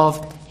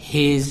of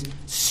his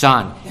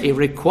son. It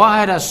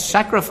required a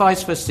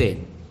sacrifice for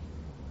sin.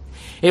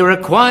 It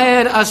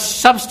required a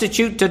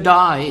substitute to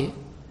die.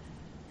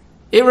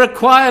 It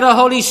required a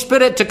Holy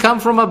Spirit to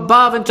come from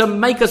above and to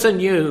make us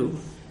anew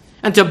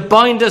and to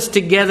bind us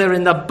together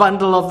in the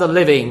bundle of the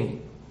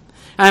living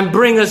and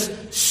bring us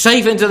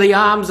safe into the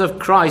arms of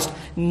Christ,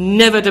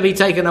 never to be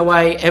taken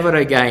away ever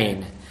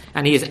again.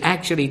 And he has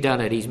actually done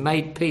it. He's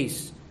made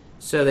peace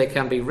so there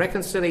can be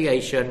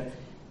reconciliation,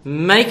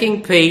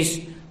 making peace,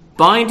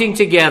 binding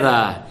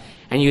together.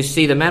 And you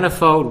see the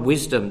manifold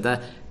wisdom,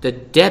 the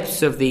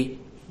depths of the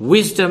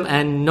wisdom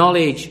and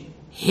knowledge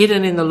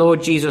hidden in the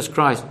Lord Jesus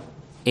Christ.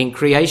 In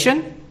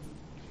creation,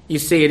 you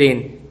see it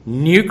in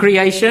new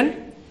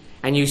creation,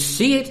 and you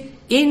see it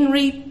in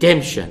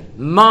redemption.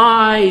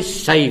 My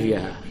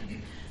Saviour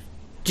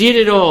did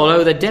it all.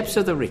 Oh, the depths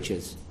of the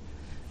riches,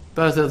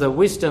 both of the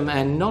wisdom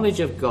and knowledge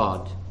of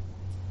God.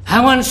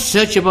 How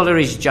unsearchable are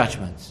his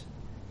judgments,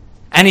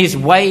 and his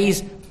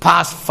ways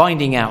past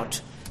finding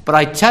out. But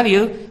I tell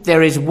you,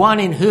 there is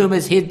one in whom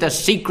is hid the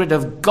secret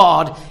of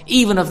God,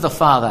 even of the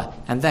Father,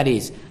 and that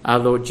is our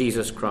Lord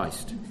Jesus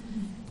Christ.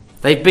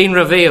 They've been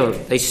revealed.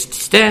 They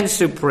stand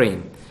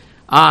supreme.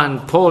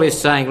 And Paul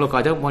is saying, look,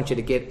 I don't want you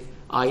to get...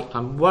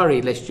 I'm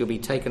worried lest you'll be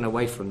taken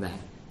away from that.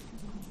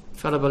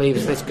 Fellow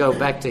believers, let's go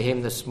back to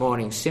him this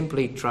morning,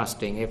 simply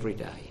trusting every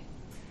day.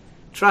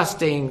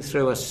 Trusting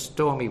through a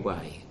stormy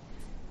way.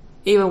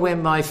 Even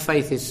when my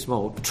faith is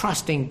small,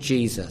 trusting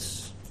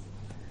Jesus.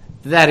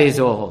 That is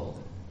all.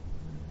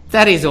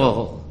 That is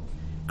all.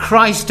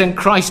 Christ and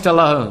Christ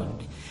alone.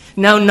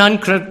 No, none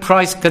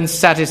price can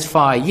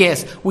satisfy.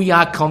 Yes, we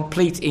are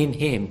complete in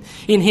him.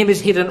 In him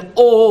is hidden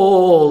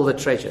all the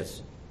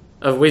treasures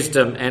of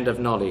wisdom and of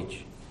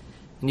knowledge.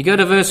 And you go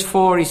to verse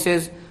 4, he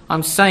says,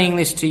 I'm saying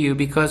this to you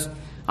because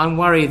I'm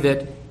worried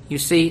that, you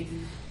see,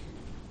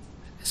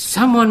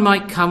 someone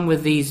might come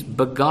with these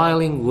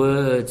beguiling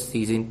words,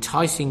 these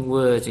enticing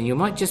words, and you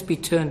might just be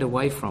turned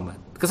away from it.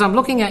 Because I'm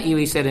looking at you,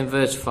 he said in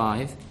verse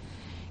 5, he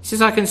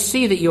says, I can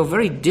see that you're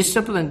very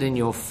disciplined in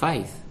your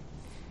faith.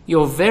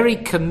 You're very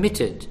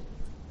committed.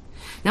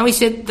 Now he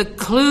said the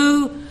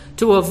clue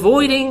to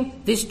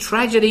avoiding this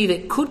tragedy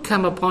that could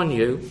come upon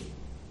you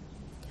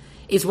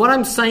is what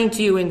I'm saying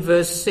to you in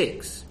verse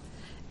 6.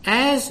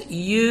 As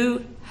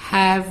you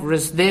have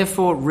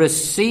therefore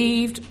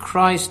received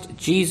Christ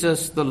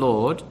Jesus the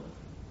Lord,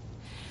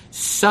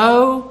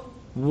 so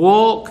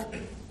walk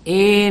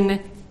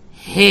in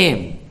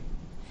him.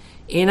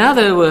 In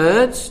other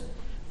words,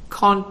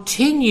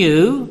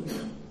 continue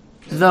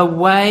the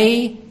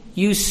way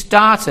you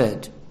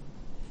started.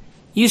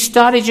 You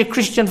started your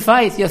Christian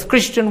faith, your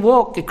Christian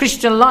walk, your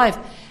Christian life.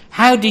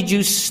 How did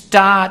you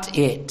start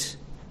it?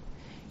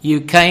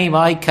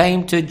 I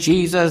came to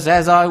Jesus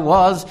as I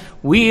was,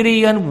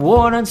 weary and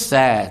worn and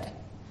sad.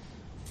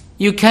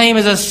 You came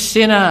as a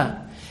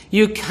sinner.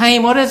 You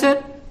came,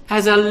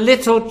 as a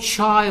little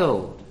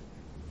child.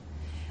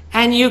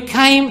 And you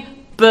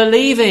came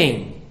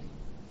believing.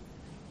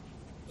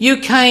 You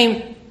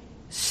came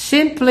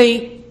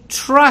simply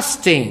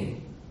trusting.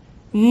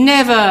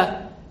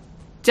 Never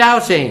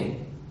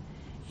doubting.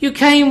 You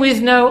came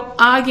with no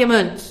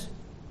argument.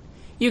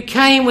 You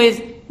came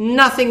with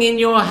nothing in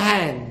your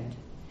hand.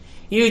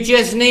 You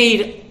just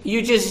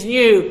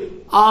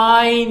knew,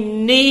 I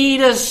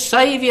need a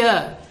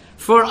Saviour,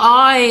 for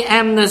I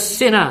am the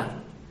sinner.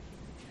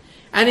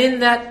 And in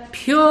that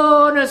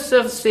pureness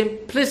of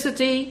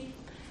simplicity,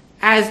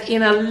 as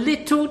in a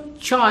little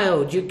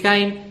child, you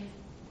came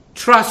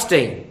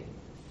trusting.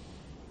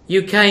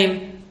 You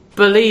came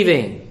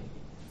believing.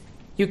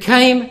 You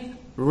came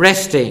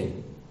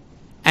resting,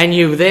 and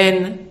you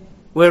then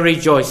were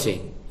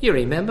rejoicing. You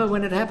remember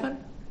when it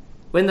happened?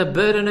 When the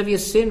burden of your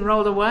sin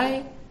rolled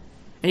away?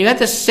 And you had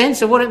the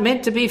sense of what it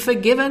meant to be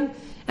forgiven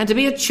and to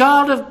be a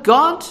child of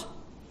God?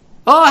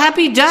 Oh,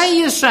 happy day,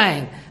 you're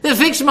saying. They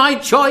fix my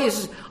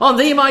choice on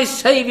thee, my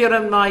Saviour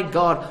and my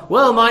God.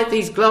 Well might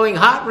these glowing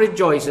heart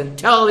rejoice and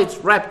tell its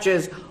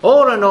raptures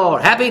o'er and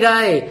o'er. Happy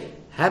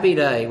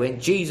day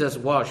when Jesus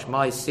washed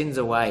my sins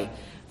away.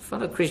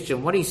 Fellow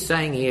Christian, what he's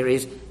saying here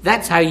is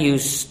that's how you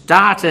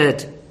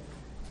started,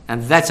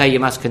 and that's how you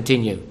must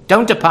continue.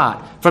 Don't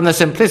depart from the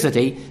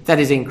simplicity that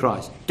is in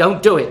Christ.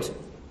 Don't do it.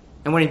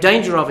 And we're in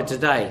danger of it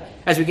today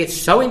as we get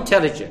so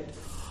intelligent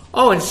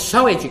Oh, and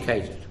so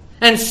educated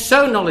and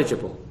so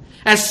knowledgeable.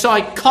 As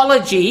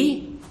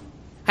psychology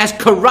has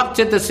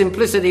corrupted the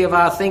simplicity of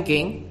our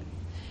thinking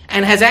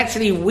and has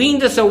actually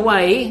weaned us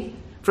away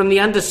from the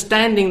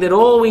understanding that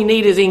all we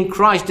need is in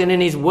Christ and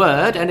in his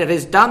word, and it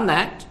has done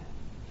that.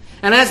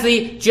 And as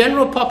the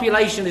general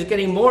population is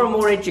getting more and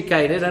more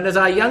educated, and as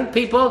our young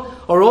people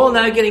are all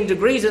now getting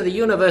degrees at the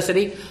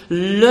university,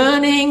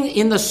 learning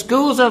in the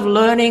schools of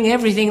learning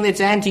everything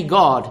that's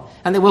anti-God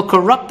and that will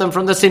corrupt them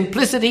from the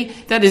simplicity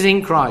that is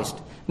in Christ.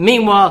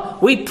 Meanwhile,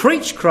 we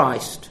preach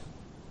Christ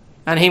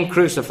and him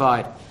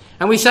crucified.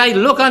 And we say,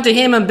 look unto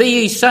him and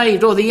be ye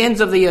saved, or the ends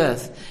of the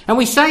earth. And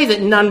we say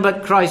that none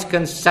but Christ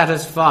can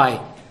satisfy.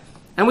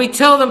 And we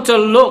tell them to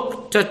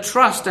look, to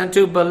trust and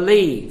to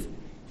believe.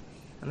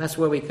 And that's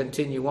where we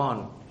continue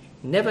on.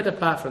 Never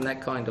depart from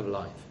that kind of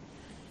life.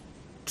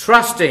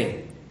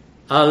 Trusting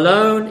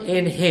alone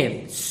in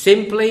him.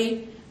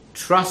 Simply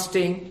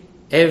trusting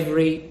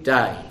every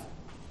day.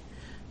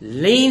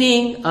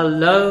 Leaning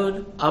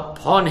alone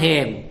upon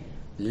him.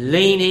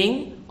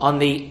 Leaning on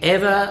the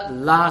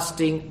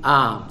everlasting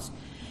arms.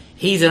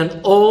 He's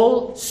an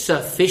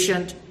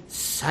all-sufficient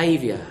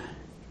Saviour.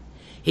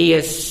 He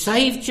has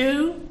saved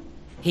you.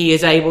 He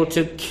is able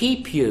to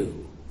keep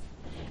you.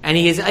 And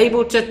he is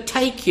able to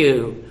take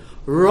you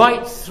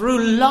right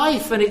through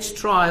life and its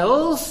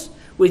trials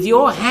with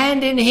your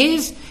hand in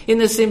his, in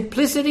the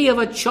simplicity of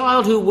a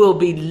child who will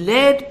be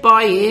led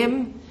by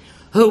him,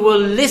 who will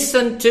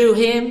listen to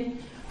him,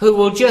 who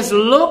will just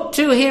look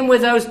to him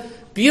with those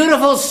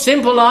beautiful,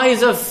 simple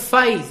eyes of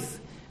faith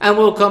and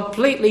will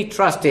completely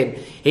trust him.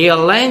 He'll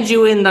land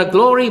you in the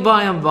glory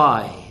by and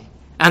by,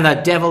 and the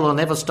devil will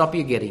never stop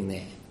you getting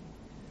there.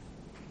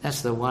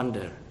 That's the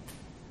wonder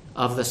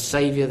of the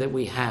Saviour that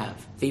we have,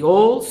 the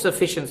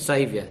all-sufficient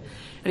Saviour.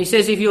 And he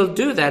says if you'll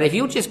do that, if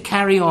you'll just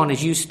carry on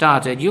as you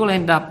started, you'll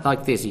end up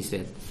like this, he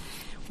said.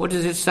 What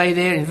does it say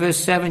there in verse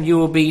 7? You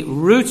will be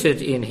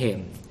rooted in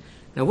him.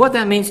 Now what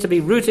that means to be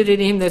rooted in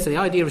him, there's the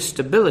idea of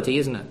stability,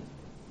 isn't it?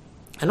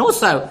 And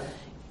also,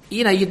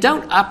 you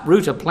don't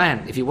uproot a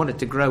plant if you want it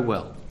to grow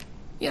well.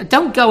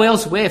 Don't go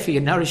elsewhere for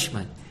your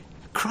nourishment.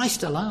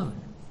 Christ alone.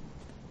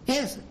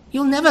 Yes,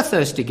 you'll never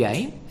thirst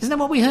again. Isn't that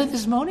what we heard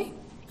this morning?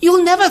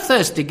 You'll never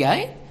thirst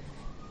again.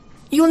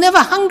 You'll never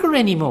hunger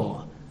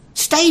anymore.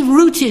 Stay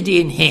rooted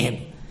in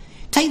him.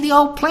 Take the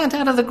old plant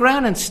out of the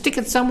ground and stick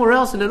it somewhere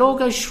else and it all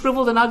goes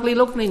shriveled and ugly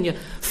looking and you're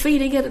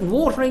feeding it and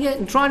watering it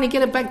and trying to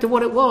get it back to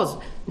what it was.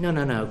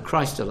 No.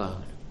 Christ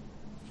alone.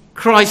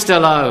 Christ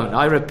alone.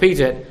 I repeat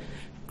it.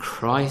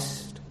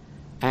 Christ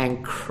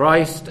and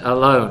Christ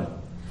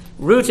alone.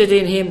 Rooted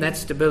in him, that's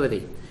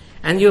stability.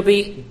 And you'll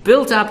be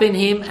built up in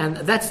him, and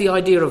that's the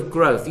idea of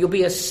growth. You'll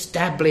be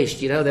established,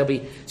 there'll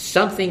be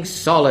something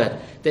solid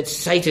that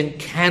Satan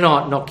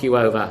cannot knock you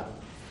over.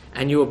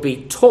 And you'll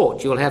be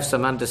taught, you'll have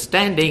some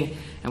understanding.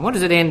 And what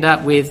does it end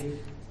up with?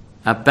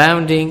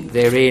 Abounding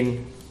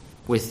therein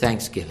with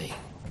thanksgiving.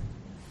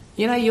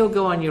 You'll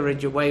go on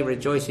your way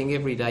rejoicing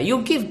every day.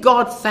 You'll give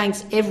God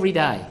thanks every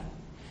day.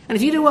 And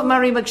if you do what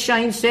Murray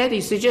McShane said,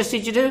 he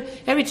suggested you do,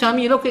 every time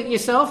you look at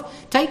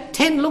yourself, take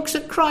 10 looks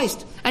at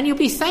Christ, and you'll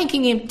be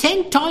thanking him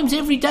 10 times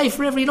every day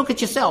for every look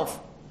at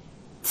yourself.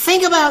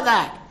 Think about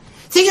that.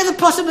 Think of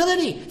the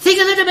possibility. Think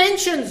of the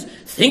dimensions.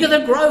 Think of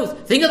the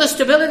growth. Think of the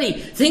stability.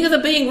 Think of the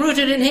being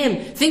rooted in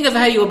him. Think of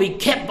how you'll be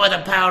kept by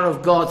the power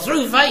of God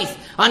through faith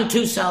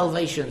unto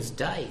salvation's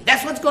day.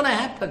 That's what's going to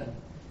happen.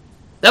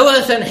 Though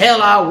earth and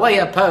hell are way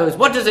opposed,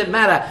 what does it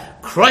matter?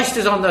 Christ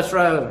is on the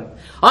throne.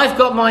 I've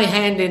got my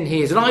hand in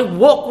his, and I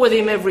walk with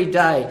him every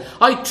day.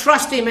 I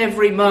trust him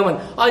every moment.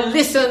 I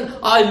listen,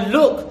 I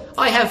look,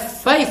 I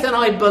have faith and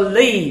I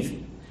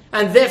believe.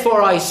 And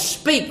therefore I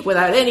speak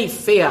without any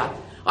fear.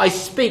 I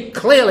speak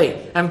clearly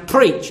and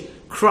preach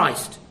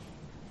Christ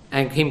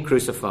and him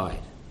crucified.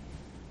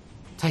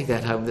 Take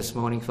that home this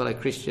morning, fellow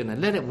Christian,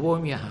 and let it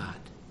warm your heart.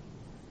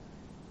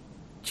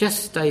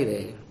 Just stay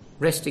there,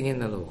 resting in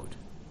the Lord.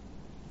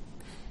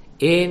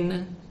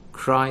 In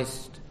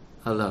Christ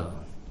alone.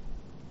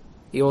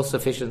 The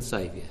all-sufficient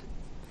Saviour.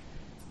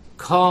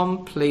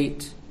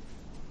 Complete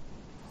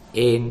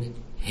in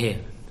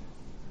him.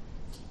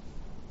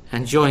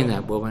 And join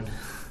that woman.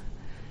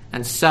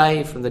 And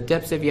say from the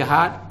depths of your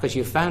heart, because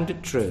you found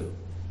it true,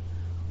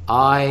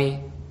 I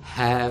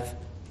have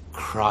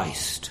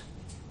Christ.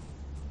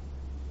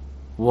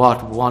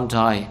 What want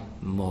I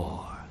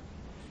more?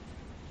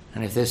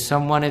 And if there's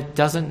someone who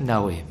doesn't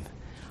know him,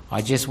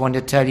 I just want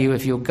to tell you,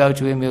 if you'll go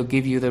to him, he'll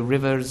give you the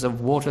rivers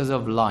of waters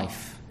of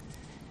life.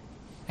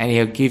 And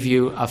he'll give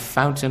you a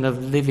fountain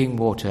of living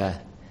water.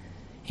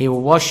 He'll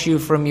wash you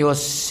from your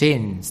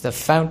sins, the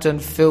fountain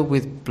filled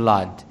with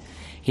blood.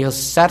 He'll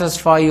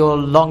satisfy your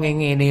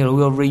longing and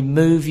he'll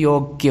remove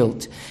your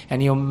guilt.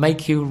 And he'll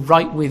make you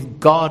right with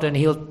God and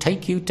he'll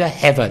take you to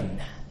heaven.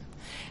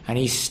 And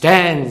he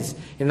stands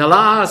in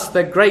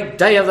the great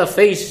day of the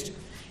feast.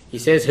 He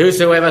says,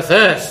 whosoever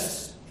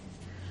thirsts,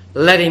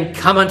 let him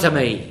come unto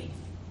me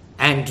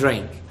and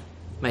drink.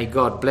 May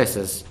God bless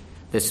us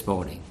this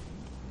morning.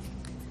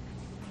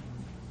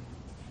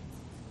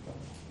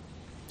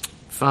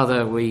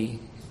 Father, we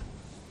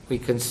we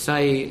can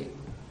say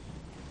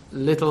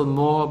little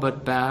more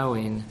but bow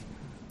in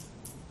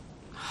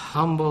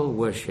humble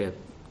worship,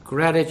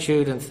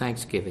 gratitude and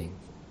thanksgiving.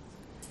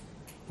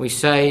 We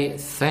say,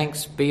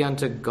 thanks be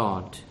unto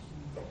God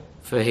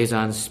for his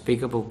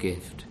unspeakable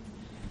gift.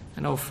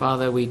 And, oh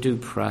Father, we do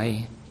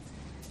pray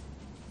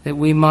that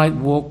we might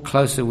walk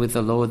closer with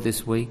the Lord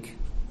this week.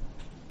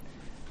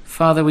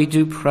 Father, we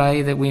do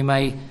pray that we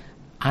may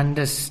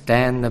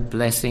understand the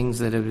blessings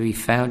that are to be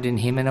found in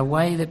him in a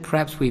way that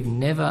perhaps we've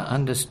never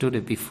understood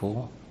it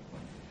before.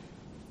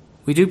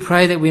 We do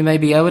pray that we may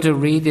be able to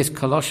read this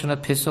Colossian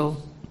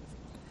epistle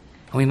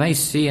and we may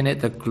see in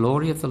it the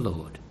glory of the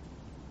Lord.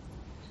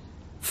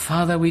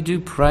 Father, we do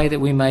pray that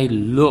we may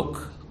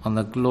look on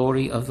the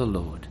glory of the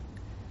Lord.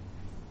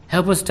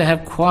 Help us to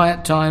have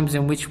quiet times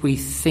in which we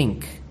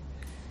think,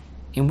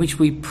 in which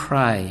we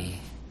pray,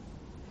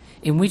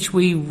 in which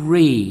we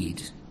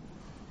read,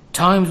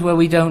 times where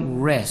we don't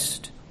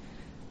rest,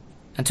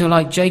 until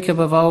like Jacob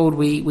of old,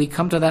 we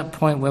come to that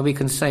point where we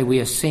can say we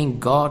are seeing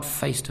God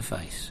face to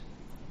face.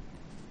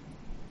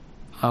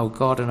 Our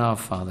God and our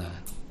Father,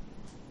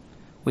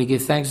 we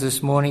give thanks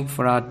this morning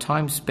for our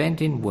time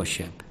spent in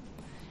worship,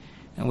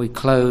 and we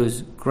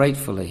close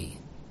gratefully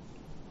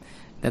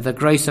that the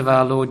grace of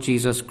our Lord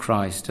Jesus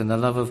Christ and the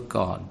love of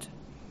God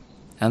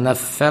and the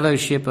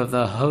fellowship of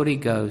the Holy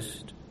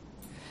Ghost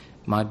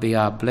might be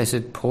our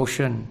blessed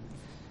portion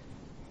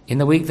in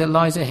the week that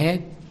lies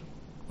ahead,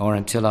 or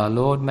until our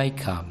Lord may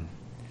come.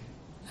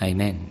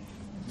 Amen.